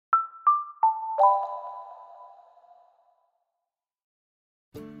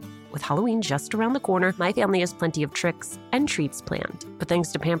With Halloween just around the corner, my family has plenty of tricks and treats planned. But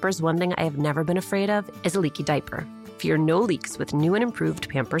thanks to Pampers, one thing I have never been afraid of is a leaky diaper. Fear no leaks with new and improved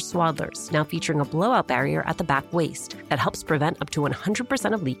Pampers Swaddlers, now featuring a blowout barrier at the back waist that helps prevent up to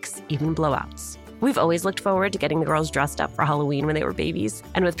 100% of leaks, even blowouts. We've always looked forward to getting the girls dressed up for Halloween when they were babies.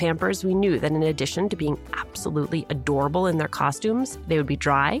 And with Pampers, we knew that in addition to being absolutely adorable in their costumes, they would be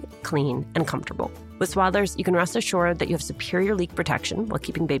dry, clean, and comfortable. With Swaddlers, you can rest assured that you have superior leak protection while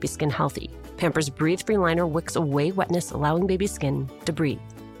keeping baby skin healthy. Pampers Breathe-Free Liner wicks away wetness, allowing baby skin to breathe,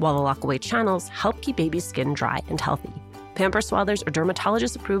 while the lock-away channels help keep baby skin dry and healthy. Pampers Swaddlers are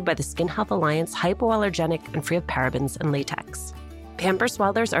dermatologist approved by the Skin Health Alliance, hypoallergenic, and free of parabens and latex. Pampers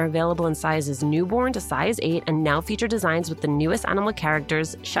Swaddlers are available in sizes newborn to size 8 and now feature designs with the newest animal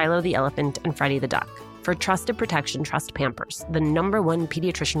characters, Shiloh the elephant and Freddie the duck. For trusted protection, trust Pampers, the #1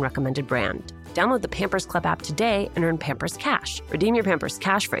 pediatrician-recommended brand. Download the Pampers Club app today and earn Pampers Cash. Redeem your Pampers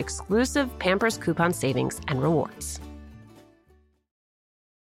Cash for exclusive Pampers coupon savings and rewards.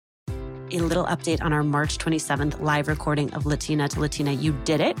 A little update on our March 27th live recording of Latina to Latina. You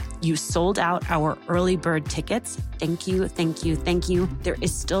did it. You sold out our early bird tickets. Thank you, thank you, thank you. There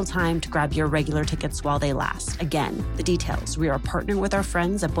is still time to grab your regular tickets while they last. Again, the details. We are partnering with our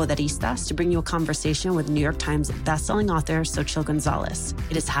friends at Poderistas to bring you a conversation with New York Times bestselling author Xochitl Gonzalez.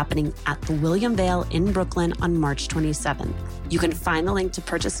 It is happening at the William Vale in Brooklyn on March 27th. You can find the link to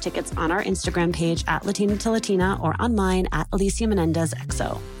purchase tickets on our Instagram page at Latina to Latina or on mine at Alicia Menendez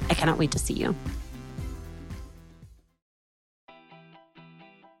XO. I cannot wait to see you.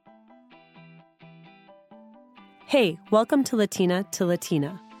 Hey, welcome to Latina to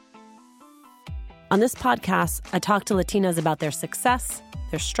Latina. On this podcast, I talk to Latinas about their success,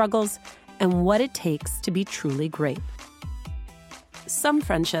 their struggles, and what it takes to be truly great. Some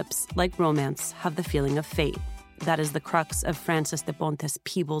friendships, like romance, have the feeling of fate. That is the crux of Frances de Pontes'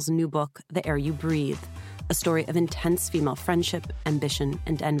 Peebles' new book, The Air You Breathe, a story of intense female friendship, ambition,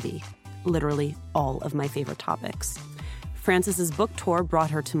 and envy. Literally all of my favorite topics. Frances's book tour brought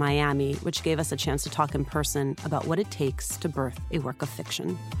her to Miami, which gave us a chance to talk in person about what it takes to birth a work of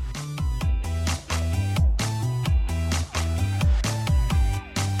fiction.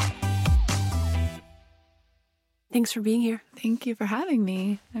 Thanks for being here. Thank you for having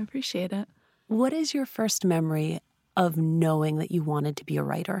me. I appreciate it. What is your first memory of knowing that you wanted to be a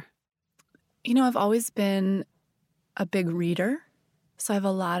writer? You know, I've always been a big reader. So I have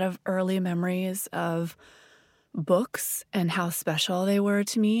a lot of early memories of books and how special they were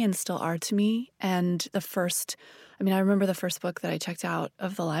to me and still are to me. And I remember the first book that I checked out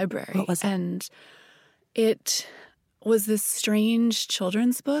of the library. What was it? And it was this strange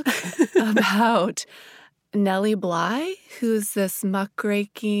children's book about Nellie Bly, who's this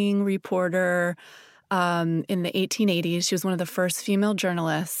muckraking reporter in the 1880s. She was one of the first female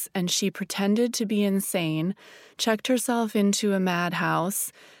journalists, and she pretended to be insane, checked herself into a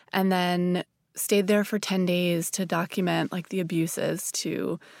madhouse, and then stayed there for 10 days to document the abuses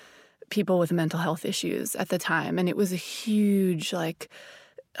to people with mental health issues at the time. And it was a huge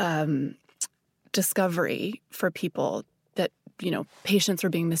discovery for people that, patients were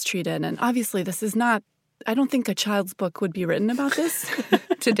being mistreated. And obviously this is not, I don't think a child's book would be written about this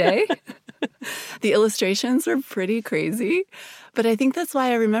today. The illustrations were pretty crazy, but I think that's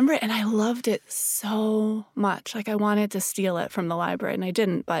why I remember it. And I loved it so much. I wanted to steal it from the library, and I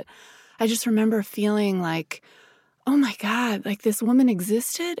didn't. But I just remember feeling like, oh my God, this woman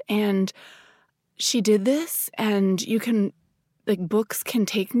existed and she did this, and you can, books can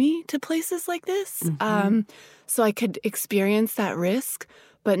take me to places like this. Mm-hmm. So I could experience that risk,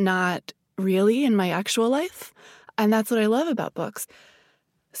 but not really in my actual life. And that's what I love about books.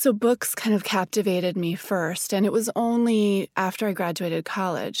 So books kind of captivated me first, and it was only after I graduated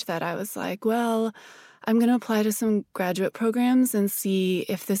college that I was like, well, I'm going to apply to some graduate programs and see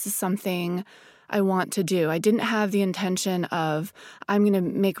if this is something I want to do. I didn't have the intention of, I'm going to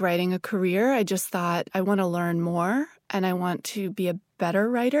make writing a career. I just thought I want to learn more and I want to be a better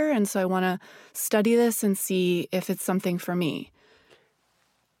writer, and so I want to study this and see if it's something for me.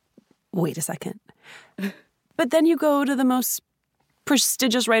 Wait a second. But then you go to the most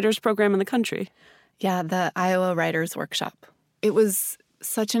prestigious writers program in the country. Yeah, the Iowa Writers Workshop. It was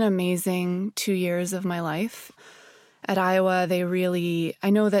such an amazing 2 years of my life. At Iowa, I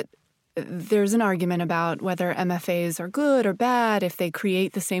know that there's an argument about whether MFAs are good or bad if they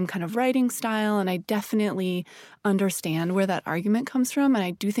create the same kind of writing style, and I definitely understand where that argument comes from, and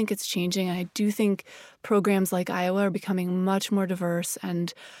I do think it's changing, and I do think programs like Iowa are becoming much more diverse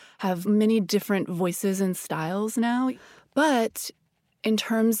and have many different voices and styles now. But in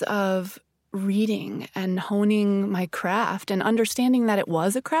terms of reading and honing my craft and understanding that it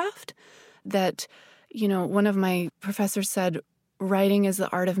was a craft, that, one of my professors said, writing is the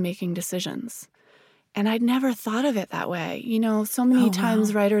art of making decisions. And I'd never thought of it that way. So many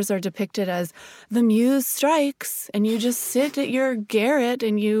times writers are depicted as the muse strikes and you just sit at your garret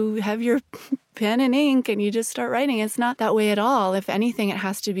and you have your pen and ink and you just start writing. It's not that way at all. If anything, it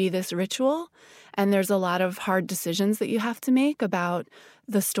has to be this ritual. And there's a lot of hard decisions that you have to make about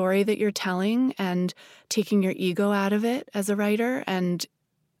the story that you're telling and taking your ego out of it as a writer and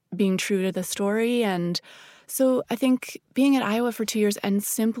being true to the story. And so I think being at Iowa for 2 years and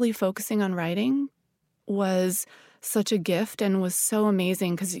simply focusing on writing was such a gift and was so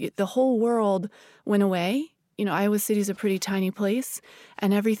amazing because the whole world went away. Iowa City is a pretty tiny place,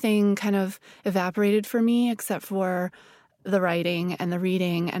 and everything kind of evaporated for me except for the writing and the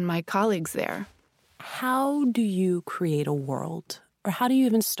reading and my colleagues there. How do you create a world? Or how do you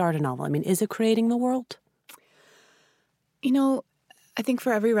even start a novel? I mean, is it creating the world? I think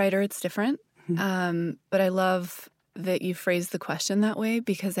for every writer it's different. But I love that you phrased the question that way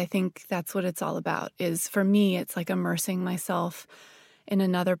because I think that's what it's all about. Is for me, it's like immersing myself in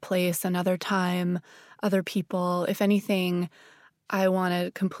another place, another time, other people. If anything, I want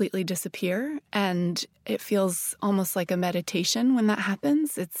to completely disappear. And it feels almost like a meditation when that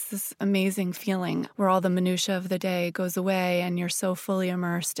happens. It's this amazing feeling where all the minutia of the day goes away and you're so fully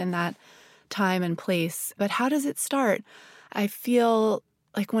immersed in that time and place. But how does it start? I feel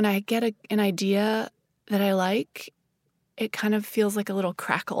like when I get an idea that I like, it kind of feels like a little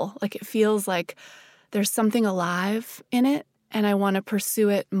crackle. Like it feels like there's something alive in it and I want to pursue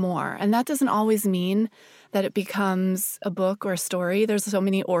it more. And that doesn't always mean that it becomes a book or a story. There's so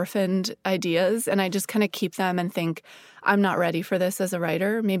many orphaned ideas and I just kind of keep them and think, I'm not ready for this as a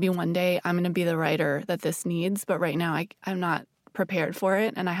writer. Maybe one day I'm going to be the writer that this needs, but right now I'm not prepared for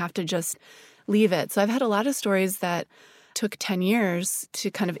it and I have to just leave it. So I've had a lot of stories that took 10 years to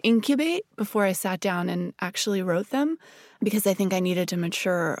kind of incubate before I sat down and actually wrote them because I think I needed to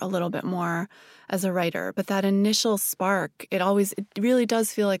mature a little bit more as a writer. But that initial spark, it really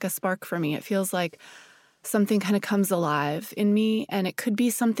does feel like a spark for me. It feels like something kind of comes alive in me, and it could be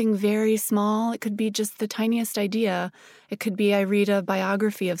something very small. It could be just the tiniest idea. It could be I read a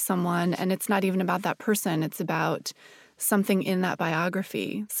biography of someone and it's not even about that person. It's about something in that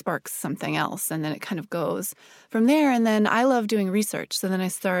biography sparks something else, and then it kind of goes from there. And then I love doing research. So then I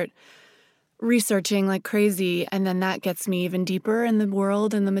start researching like crazy, and then that gets me even deeper in the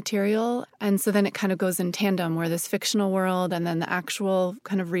world and the material. And so then it kind of goes in tandem where this fictional world and then the actual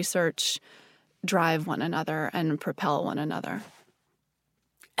kind of research drive one another and propel one another.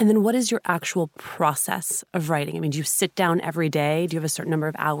 And then what is your actual process of writing? I mean, do you sit down every day? Do you have a certain number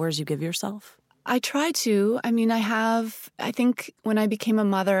of hours you give yourself? I try to. I mean, I think when I became a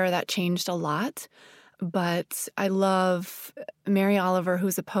mother, that changed a lot. But I love Mary Oliver,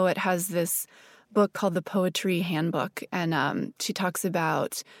 who's a poet, has this book called The Poetry Handbook. And she talks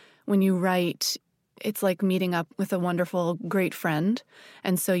about when you write, it's like meeting up with a wonderful, great friend.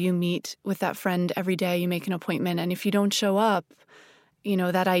 And so you meet with that friend every day, you make an appointment. And if you don't show up,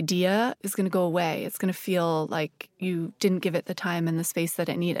 that idea is going to go away. It's going to feel like you didn't give it the time and the space that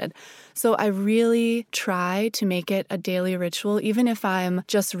it needed. So I really try to make it a daily ritual, even if I'm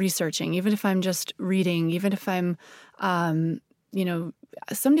just researching, even if I'm just reading, even if I'm,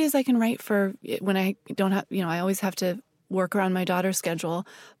 some days I can write when I don't have, I always have to work around my daughter's schedule,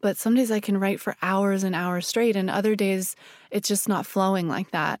 but some days I can write for hours and hours straight, and other days it's just not flowing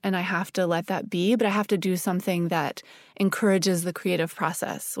like that, and I have to let that be, but I have to do something that encourages the creative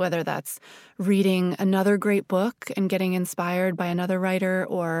process, whether that's reading another great book and getting inspired by another writer,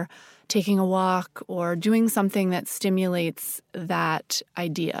 or taking a walk, or doing something that stimulates that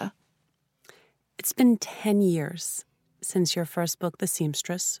idea. It's been 10 years since your first book, The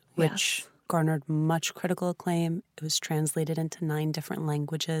Seamstress, which Yes. garnered much critical acclaim. It was translated into 9 different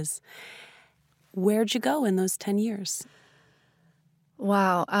languages. Where'd you go in those 10 years?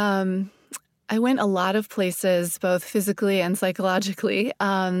 Wow. I went a lot of places, both physically and psychologically.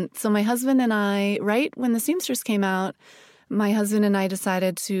 So my husband and I, right when The Seamstress came out, my husband and I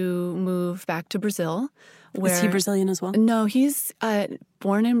decided to move back to Brazil. Is he Brazilian as well? No, he's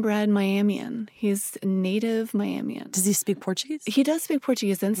born and bred Miamian. He's native Miamian. Does he speak Portuguese? He does speak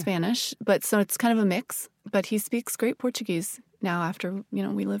Portuguese and Spanish, but so it's kind of a mix. But he speaks great Portuguese now after,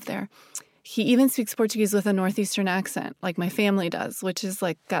 we live there. He even speaks Portuguese with a northeastern accent, like my family does, which is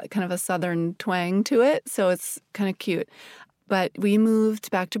like got kind of a southern twang to it. So it's kind of cute. But we moved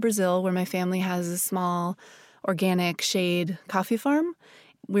back to Brazil, where my family has a small organic shade coffee farm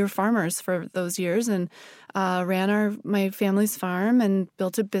we were farmers for those years and ran my family's farm and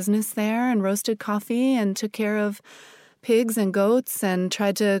built a business there and roasted coffee and took care of pigs and goats and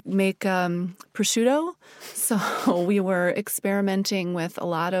tried to make prosciutto. So we were experimenting with a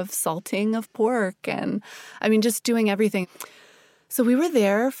lot of salting of pork and, just doing everything. So we were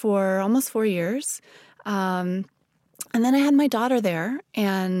there for almost 4 years. And then I had my daughter there,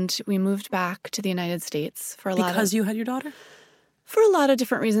 and we moved back to the United States for a lot of... Because you had your daughter? For a lot of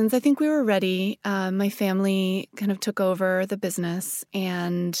different reasons. I think we were ready. My family kind of took over the business,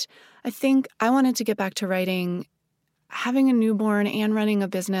 and I think I wanted to get back to writing. Having a newborn and running a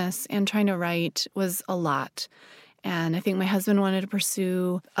business and trying to write was a lot. And I think my husband wanted to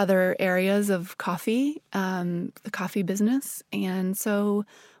pursue other areas of coffee, the coffee business. And so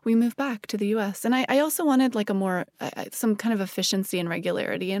we moved back to the U.S. And I also wanted like some kind of efficiency and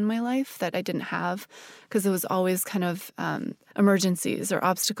regularity in my life that I didn't have because it was always kind of emergencies or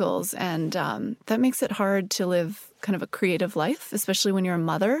obstacles. And that makes it hard to live kind of a creative life, especially when you're a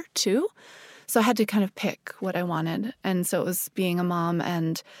mother too. So I had to kind of pick what I wanted. And so it was being a mom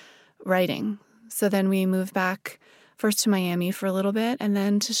and writing. So then we moved back first to Miami for a little bit and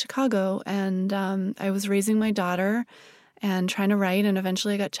then to Chicago. And I was raising my daughter and trying to write. And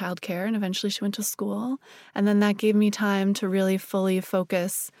eventually I got childcare and eventually she went to school. And then that gave me time to really fully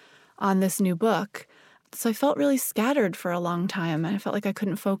focus on this new book. So I felt really scattered for a long time. And I felt like I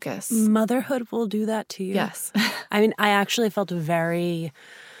couldn't focus. Motherhood will do that to you. Yes. I actually felt very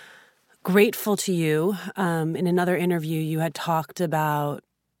grateful to you. In another interview, you had talked about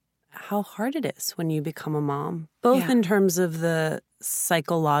how hard it is when you become a mom, both in terms of the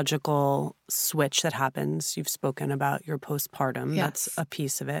psychological switch that happens. You've spoken about your postpartum. Yes. That's a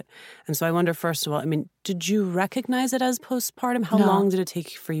piece of it. And so I wonder, first of all, did you recognize it as postpartum? How No. long did it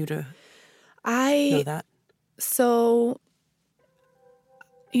take for you to know that? So,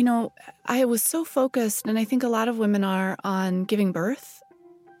 I was so focused, and I think a lot of women are, on giving birth,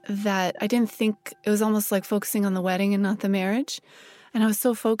 that I didn't think it was almost like focusing on the wedding and not the marriage. And I was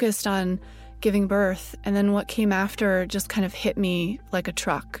so focused on giving birth. And then what came after just kind of hit me like a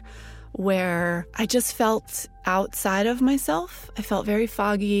truck, where I just felt outside of myself. I felt very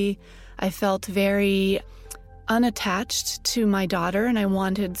foggy. I felt very unattached to my daughter. And I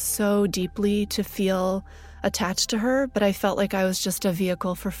wanted so deeply to feel attached to her, but I felt like I was just a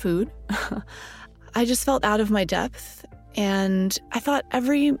vehicle for food. I just felt out of my depth. And I thought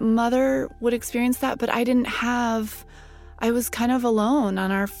every mother would experience that, but I was kind of alone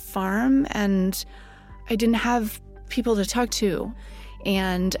on our farm and I didn't have people to talk to.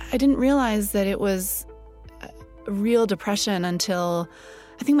 And I didn't realize that it was a real depression until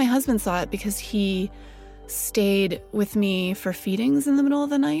I think my husband saw it, because he stayed with me for feedings in the middle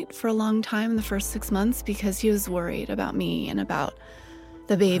of the night for a long time in the first 6 months because he was worried about me and about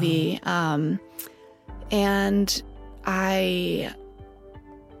the baby. And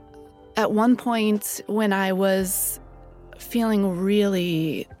at one point when I was feeling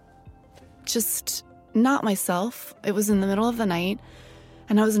really just not myself, it was in the middle of the night,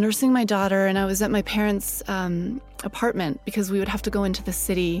 and I was nursing my daughter, and I was at my parents' apartment because we would have to go into the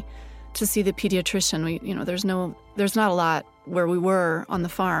city to see the pediatrician. There's not a lot where we were on the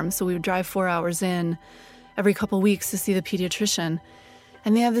farm, so we would drive 4 hours in every couple weeks to see the pediatrician.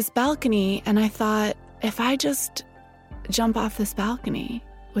 And they have this balcony, and I thought, if I just jump off this balcony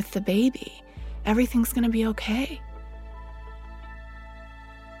with the baby, everything's going to be okay.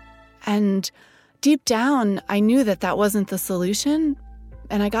 And deep down, I knew that wasn't the solution.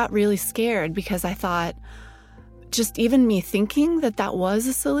 And I got really scared because I thought just even me thinking that was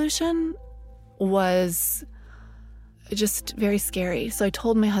a solution was just very scary. So I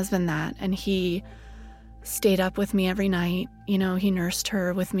told my husband that, and he stayed up with me every night. He nursed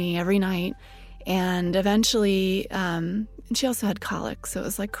her with me every night. And eventually, and she also had colic, so it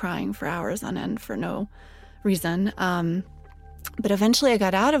was like crying for hours on end for no reason. But eventually I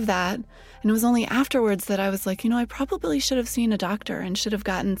got out of that, and it was only afterwards that I was like, I probably should have seen a doctor and should have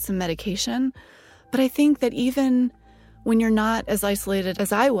gotten some medication. But I think that even when you're not as isolated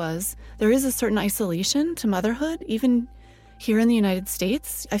as I was, there is a certain isolation to motherhood. Even here in the United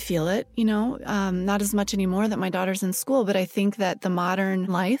States, I feel it, not as much anymore that my daughter's in school, but I think that the modern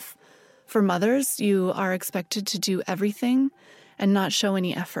life for mothers, you are expected to do everything and not show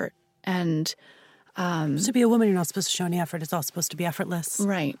any effort. And to be a woman, you're not supposed to show any effort. It's all supposed to be effortless.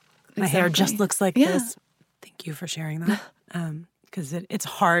 Right. My hair just looks like this. Thank you for sharing that. Because it's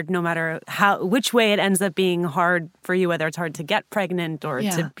hard no matter which way it ends up being hard for you, whether it's hard to get pregnant or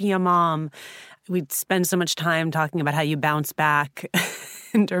to be a mom. We spend so much time talking about how you bounce back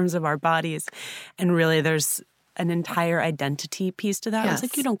in terms of our bodies. And really there's an entire identity piece to that? Yes.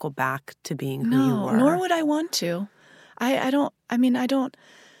 It's like you don't go back to being who you were. Nor would I want to.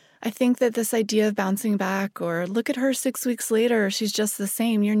 I think that this idea of bouncing back or look at her 6 weeks later, she's just the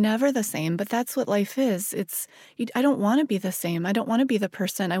same. You're never the same, but that's what life is. I don't want to be the same. I don't want to be the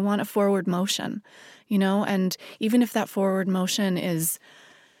person. I want a forward motion, and even if that forward motion is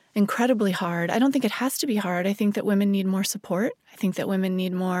incredibly hard, I don't think it has to be hard. I think that women need more support. I think that women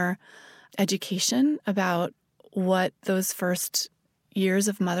need more education about what those first years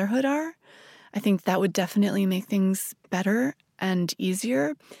of motherhood are. I think that would definitely make things better and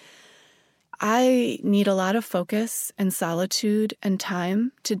easier. I need a lot of focus and solitude and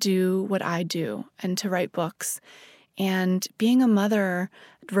time to do what I do and to write books. And being a mother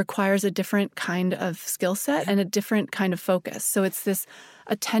requires a different kind of skill set and a different kind of focus. So it's this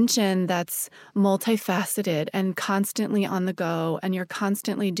attention that's multifaceted and constantly on the go, and you're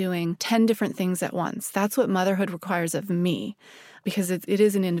constantly doing 10 different things at once. That's what motherhood requires of me, because it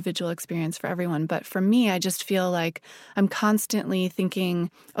is an individual experience for everyone. But for me, I just feel like I'm constantly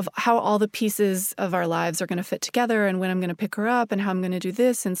thinking of how all the pieces of our lives are going to fit together and when I'm going to pick her up and how I'm going to do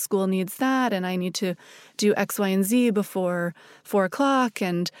this, and school needs that, and I need to do X, Y, and Z before 4 o'clock.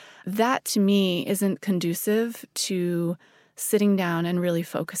 And that to me isn't conducive to sitting down and really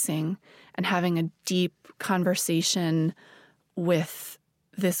focusing and having a deep conversation with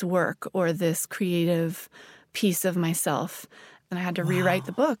this work or this creative piece of myself. And I had to rewrite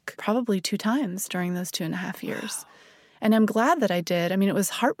the book probably 2 times during those 2.5 years. And I'm glad that I did. I mean, it was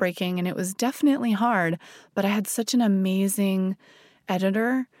heartbreaking and it was definitely hard, but I had such an amazing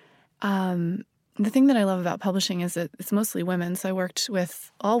editor. The thing that I love about publishing is that it's mostly women. So I worked with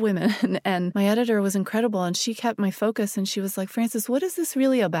all women and my editor was incredible, and she kept my focus, and she was like, Frances, what is this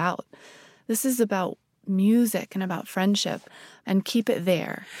really about? This is about music and about friendship, and keep it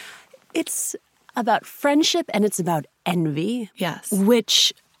there. It's about friendship and it's about envy. Yes.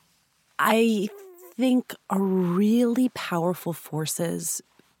 Which I think are really powerful forces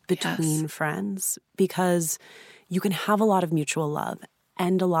between friends, because you can have a lot of mutual love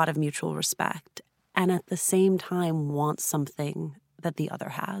and a lot of mutual respect, and at the same time want something that the other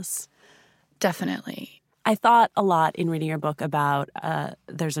has. Definitely. I thought a lot in reading your book about,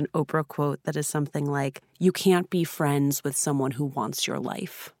 there's an Oprah quote that is something like, you can't be friends with someone who wants your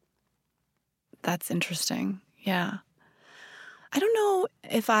life. That's interesting. Yeah. I don't know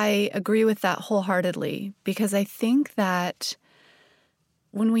if I agree with that wholeheartedly, because I think that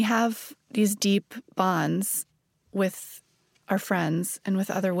when we have these deep bonds with our friends and with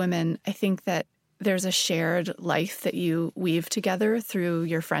other women, I think that there's a shared life that you weave together through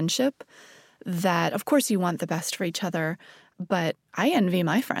your friendship that, of course, you want the best for each other. But I envy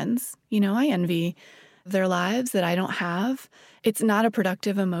my friends. I envy their lives that I don't have. It's not a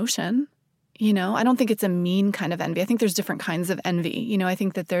productive emotion. I don't think it's a mean kind of envy. I think there's different kinds of envy. I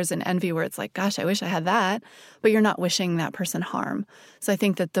think that there's an envy where it's like, gosh, I wish I had that, but you're not wishing that person harm. So I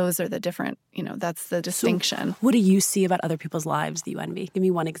think that those are the different, that's the distinction. So what do you see about other people's lives that you envy? Give me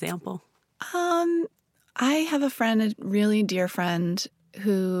one example. I have a friend, a really dear friend,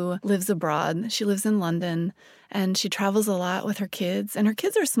 who lives abroad. She lives in London, and she travels a lot with her kids, and her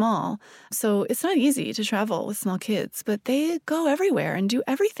kids are small. So it's not easy to travel with small kids, but they go everywhere and do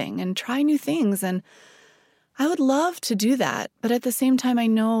everything and try new things. And I would love to do that. But at the same time, I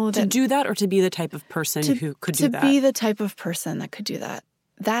know that... To do that, or to be the type of person who could do that? To be the type of person that could do that.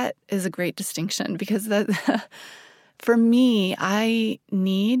 That is a great distinction, because that, for me, I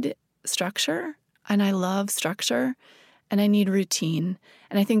need structure, and I love structure, and I need routine.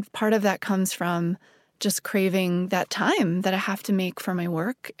 And I think part of that comes from just craving that time that I have to make for my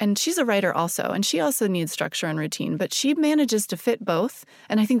work. And she's a writer also, and she also needs structure and routine, but she manages to fit both.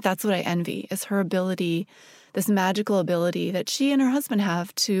 And I think that's what I envy, is her ability, this magical ability that she and her husband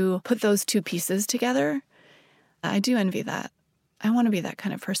have to put those two pieces together. I do envy that. I want to be that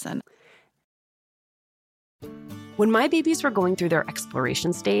kind of person. When my babies were going through their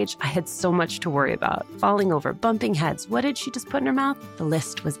exploration stage, I had so much to worry about. Falling over, bumping heads. What did she just put in her mouth? The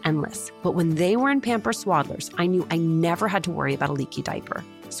list was endless. But when they were in Pampers Swaddlers, I knew I never had to worry about a leaky diaper.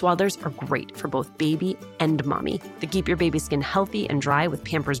 Swaddlers are great for both baby and mommy. They keep your baby's skin healthy and dry with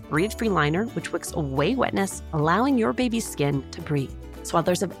Pampers Breathe-Free Liner, which wicks away wetness, allowing your baby's skin to breathe.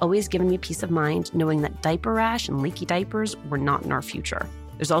 Swaddlers have always given me peace of mind knowing that diaper rash and leaky diapers were not in our future.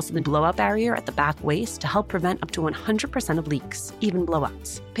 There's also the blowout barrier at the back waist to help prevent up to 100% of leaks, even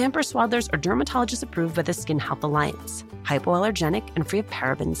blowouts. Pampers Swaddlers are dermatologist approved by the Skin Health Alliance, hypoallergenic and free of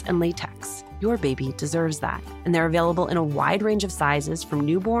parabens and latex. Your baby deserves that. And they're available in a wide range of sizes from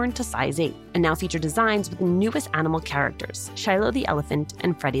newborn to size 8, and now feature designs with the newest animal characters, Shiloh the elephant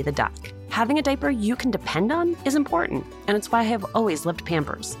and Freddie the duck. Having a diaper you can depend on is important, and it's why I have always loved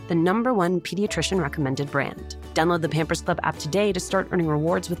Pampers, the #1 pediatrician-recommended brand. Download the Pampers Club app today to start earning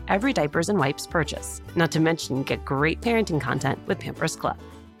rewards with every diapers and wipes purchase. Not to mention, get great parenting content with Pampers Club.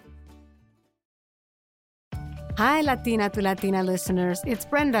 Hi, Latina to Latina listeners. It's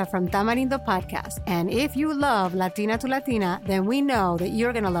Brenda from Tamarindo Podcast. And if you love Latina to Latina, then we know that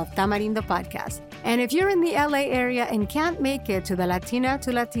you're going to love Tamarindo Podcast. And if you're in the LA area and can't make it to the Latina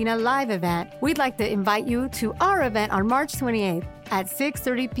to Latina live event, we'd like to invite you to our event on March 28th. At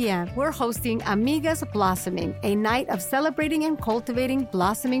 6:30 p.m., we're hosting Amigas Blossoming, a night of celebrating and cultivating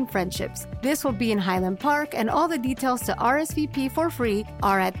blossoming friendships. This will be in Highland Park, and all the details to RSVP for free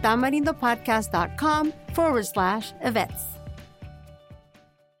are at tamarindopodcast.com/events.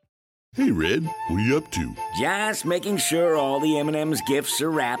 Hey, Red, what are you up to? Just making sure all the M&M's gifts are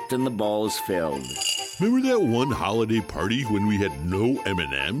wrapped and the bowl's filled. Remember that one holiday party when we had no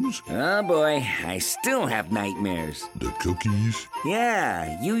M&Ms? Oh, boy, I still have nightmares. The cookies?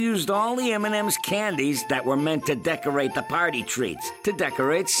 Yeah, you used all the M&M's candies that were meant to decorate the party treats, to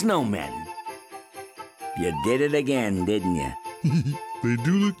decorate snowmen. You did it again, didn't you? They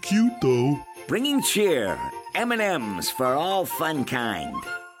do look cute, though. Bringing cheer. M&M's for all fun kind.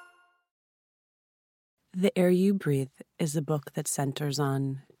 The Air You Breathe is a book that centers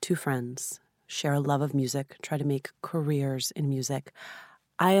on two friends, share a love of music, try to make careers in music.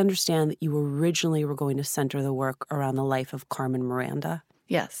 I understand that you originally were going to center the work around the life of Carmen Miranda.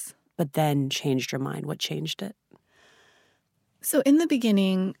 Yes. But then changed your mind. What changed it? So in the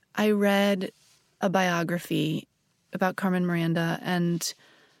beginning, I read a biography about Carmen Miranda, and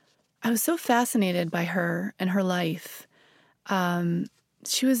I was so fascinated by her and her life.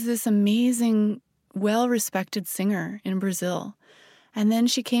 She was this amazing, well-respected singer in Brazil. And then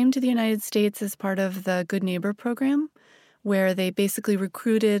she came to the United States as part of the Good Neighbor program, where they basically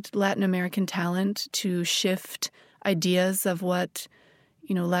recruited Latin American talent to shift ideas of what,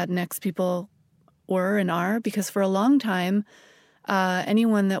 Latinx people were and are. Because for a long time,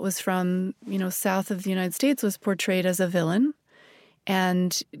 anyone that was from, south of the United States was portrayed as a villain.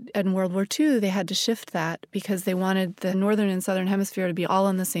 And in World War II, they had to shift that because they wanted the Northern and Southern Hemisphere to be all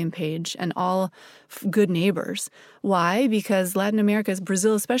on the same page and all good neighbors. Why? Because Latin America,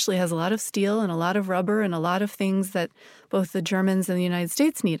 Brazil especially, has a lot of steel and a lot of rubber and a lot of things that both the Germans and the United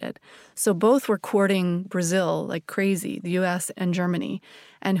States needed. So both were courting Brazil like crazy, the U.S. and Germany.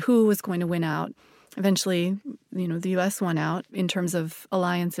 And who was going to win out? Eventually, the U.S. won out in terms of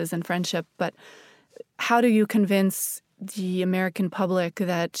alliances and friendship. But how do you convince the American public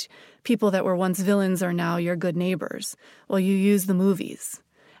that people that were once villains are now your good neighbors? Well, you use the movies.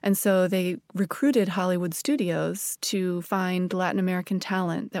 And so they recruited Hollywood studios to find Latin American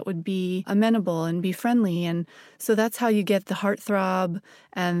talent that would be amenable and be friendly. And so that's how you get the heartthrob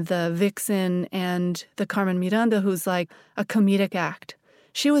and the vixen and the Carmen Miranda, who's like a comedic act.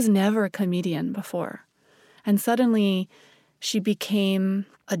 She was never a comedian before. And suddenly she became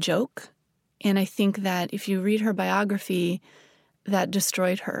a joke. And I think that if you read her biography, that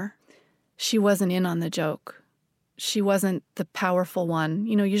destroyed her. She wasn't in on the joke. She wasn't the powerful one.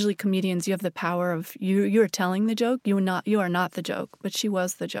 Usually comedians, you have the power of you are telling the joke. You are not the joke, but she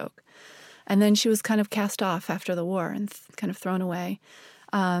was the joke. And then she was kind of cast off after the war and kind of thrown away.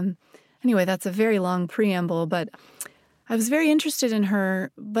 Anyway, that's a very long preamble, but I was very interested in her.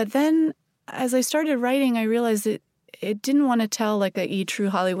 But then as I started writing, I realized it didn't want to tell like a true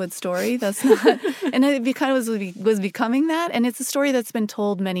Hollywood story. That's not, and it kind of was becoming that. And it's a story that's been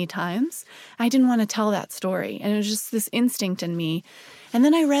told many times. I didn't want to tell that story. And it was just this instinct in me. And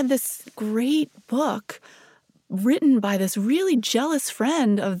then I read this great book written by this really jealous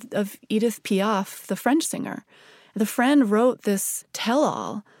friend of Edith Piaf, the French singer. The friend wrote this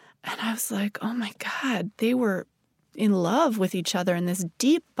tell-all. And I was like, oh my God, they were in love with each other in this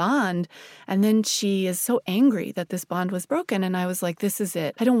deep bond. And then she is so angry that this bond was broken. And I was like, this is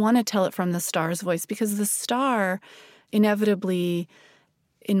it. I don't want to tell it from the star's voice, because the star inevitably,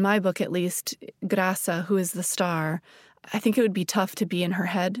 in my book at least, Graça, who is the star, I think it would be tough to be in her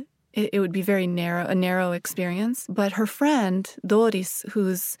head. It would be a narrow experience. But her friend, Doris,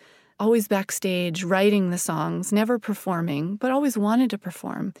 who's always backstage writing the songs, never performing, but always wanted to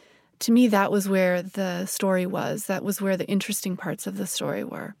perform, to me, that was where the story was. That was where the interesting parts of the story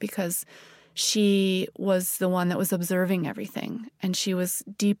were, because she was the one that was observing everything. And she was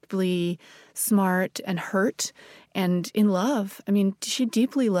deeply smart and hurt and in love. I mean, she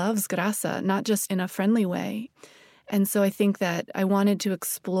deeply loves Graça, not just in a friendly way. And so I think that I wanted to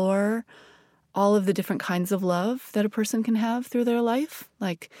explore all of the different kinds of love that a person can have through their life.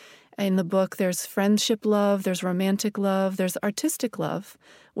 Like, In the book, there's friendship love, there's romantic love, there's artistic love,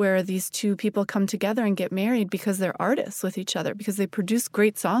 where these two people come together and get married because they're artists with each other, because they produce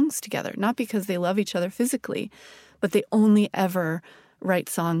great songs together, not because they love each other physically, but they only ever write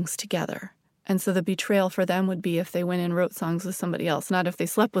songs together. And so the betrayal for them would be if they went and wrote songs with somebody else, not if they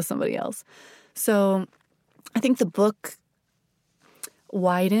slept with somebody else. So I think the book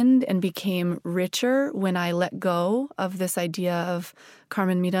widened and became richer when I let go of this idea of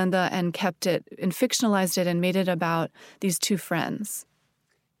Carmen Miranda and kept it and fictionalized it and made it about these two friends.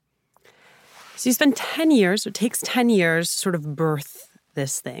 So you spend 10 years, it takes 10 years to sort of birth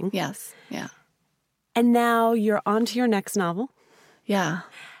this thing. Yes, yeah. And now you're on to your next novel. Yeah.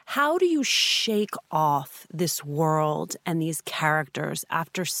 How do you shake off this world and these characters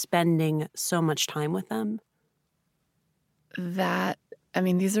after spending so much time with them?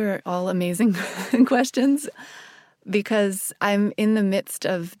 These are all amazing questions because I'm in the midst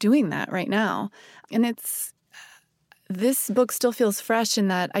of doing that right now. And this book still feels fresh in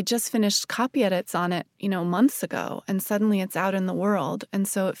that I just finished copy edits on it, months ago, and suddenly it's out in the world. And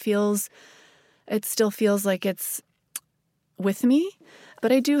so it still feels like it's with me.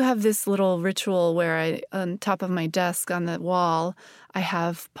 But I do have this little ritual where on top of my desk on the wall, I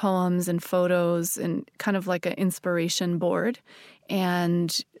have poems and photos and kind of like an inspiration board.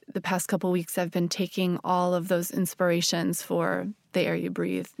 And the past couple of weeks, I've been taking all of those inspirations for The Air You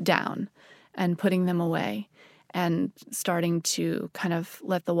Breathe down and putting them away and starting to kind of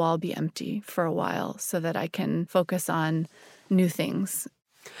let the wall be empty for a while so that I can focus on new things.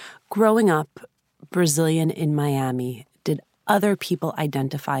 Growing up Brazilian in Miami, did other people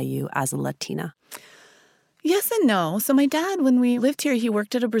identify you as a Latina? Yes and no. So my dad, when we lived here, he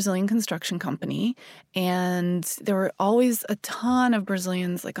worked at a Brazilian construction company, and there were always a ton of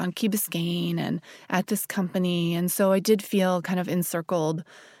Brazilians like on Key Biscayne and at this company. And so I did feel kind of encircled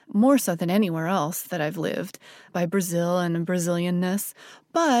more so than anywhere else that I've lived by Brazil and Brazilianness.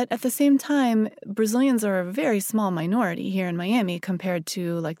 But at the same time, Brazilians are a very small minority here in Miami compared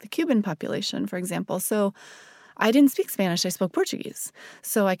to like the Cuban population, for example. So I didn't speak Spanish, I spoke Portuguese.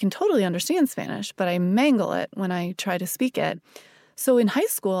 So I can totally understand Spanish, but I mangle it when I try to speak it. So in high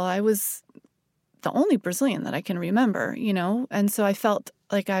school, I was the only Brazilian that I can remember, And so I felt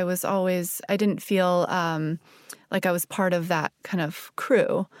like I didn't feel like I was part of that kind of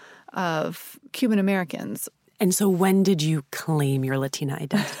crew of Cuban Americans. And so when did you claim your Latina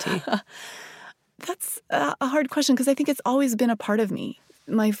identity? That's a hard question because I think it's always been a part of me.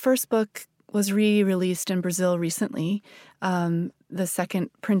 My first book was re-released in Brazil recently, the second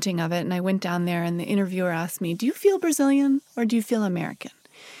printing of it. And I went down there and the interviewer asked me, do you feel Brazilian or do you feel American?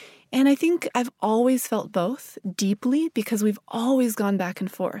 And I think I've always felt both deeply because we've always gone back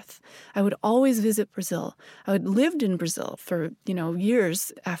and forth. I would always visit Brazil. I had lived in Brazil for,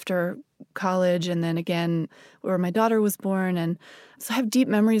 years after college and then again where my daughter was born. And so I have deep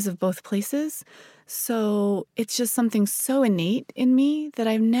memories of both places. So it's just something so innate in me that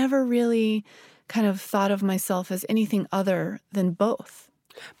I've never really kind of thought of myself as anything other than both.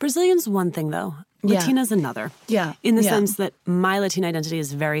 Brazilian's one thing, though. Latina's another. Yeah. In the sense that my Latina identity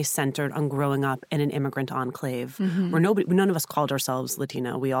is very centered on growing up in an immigrant enclave where none of us called ourselves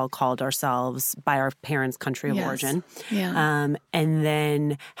Latino. We all called ourselves by our parents' country of origin. Yeah. And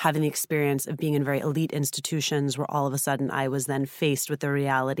then having the experience of being in very elite institutions where all of a sudden I was then faced with the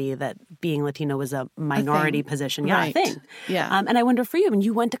reality that being Latino was a minority position. Yeah, right. a thing. Yeah. And I wonder for you, when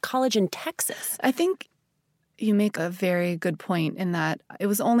you went to college in Texas. I think you make a very good point in that it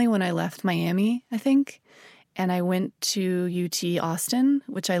was only when I left Miami, I think, and I went to UT Austin,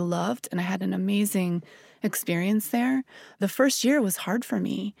 which I loved, and I had an amazing experience there. The first year was hard for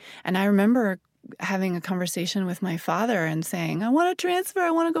me, and I remember having a conversation with my father and saying, I want to transfer, I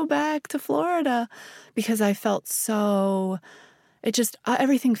want to go back to Florida, because I felt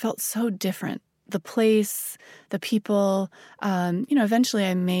everything felt so different. The place, the people, eventually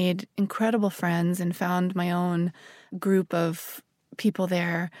I made incredible friends and found my own group of people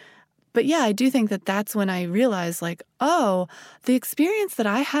there. But yeah, I do think that that's when I realized the experience that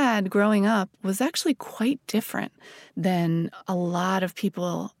I had growing up was actually quite different than a lot of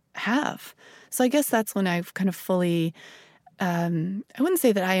people have. So I guess that's when I've kind of fully, I wouldn't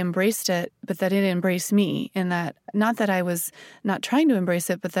say that I embraced it, but that it embraced me, and that not that I was not trying to embrace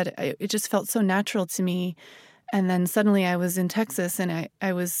it, but that it just felt so natural to me. And then suddenly I was in Texas and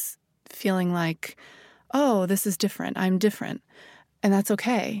I was feeling like, oh, this is different. I'm different. And that's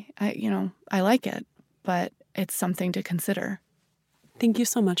okay. I like it, but it's something to consider. Thank you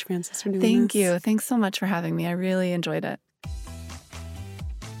so much, Frances, for doing this. Thank you. Thanks so much for having me. I really enjoyed it.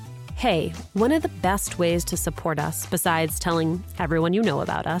 Hey, one of the best ways to support us, besides telling everyone you know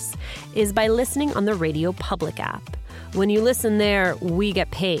about us, is by listening on the Radio Public app. When you listen there, we get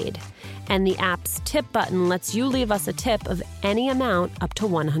paid. And the app's tip button lets you leave us a tip of any amount up to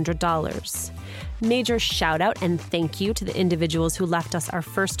 $100. Major shout out and thank you to the individuals who left us our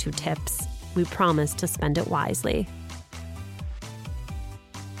first 2 tips. We promise to spend it wisely.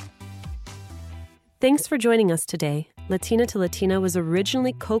 Thanks for joining us today. Latina to Latina was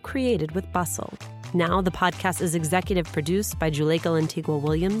originally co-created with Bustle. Now the podcast is executive produced by Juleka Lantigua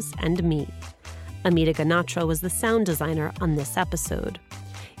Williams and me. Amita Ganatra was the sound designer on this episode.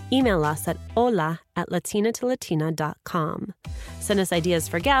 Email us at hola@latinatolatina.com. Send us ideas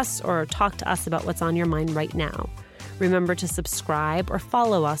for guests or talk to us about what's on your mind right now. Remember to subscribe or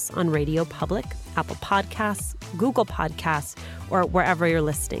follow us on Radio Public, Apple Podcasts, Google Podcasts, or wherever you're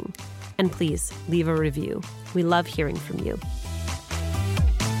listening. And please leave a review. We love hearing from you.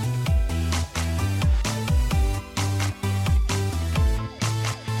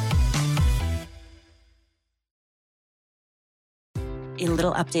 A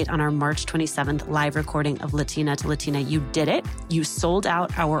little update on our March 27th live recording of Latina to Latina. You did it. You sold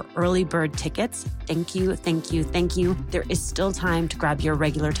out our early bird tickets. Thank you, thank you, thank you. There is still time to grab your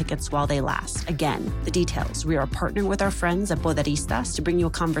regular tickets while they last. Again, the details. We are partnering with our friends at Poderistas to bring you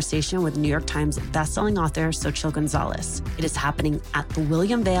a conversation with New York Times bestselling author Xochitl Gonzalez. It is happening at the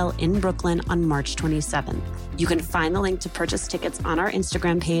William Vale in Brooklyn on March 27th. You can find the link to purchase tickets on our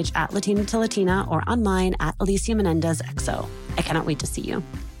Instagram page at Latina to Latina or on mine at Alicia Menendez XO. I cannot wait to see you.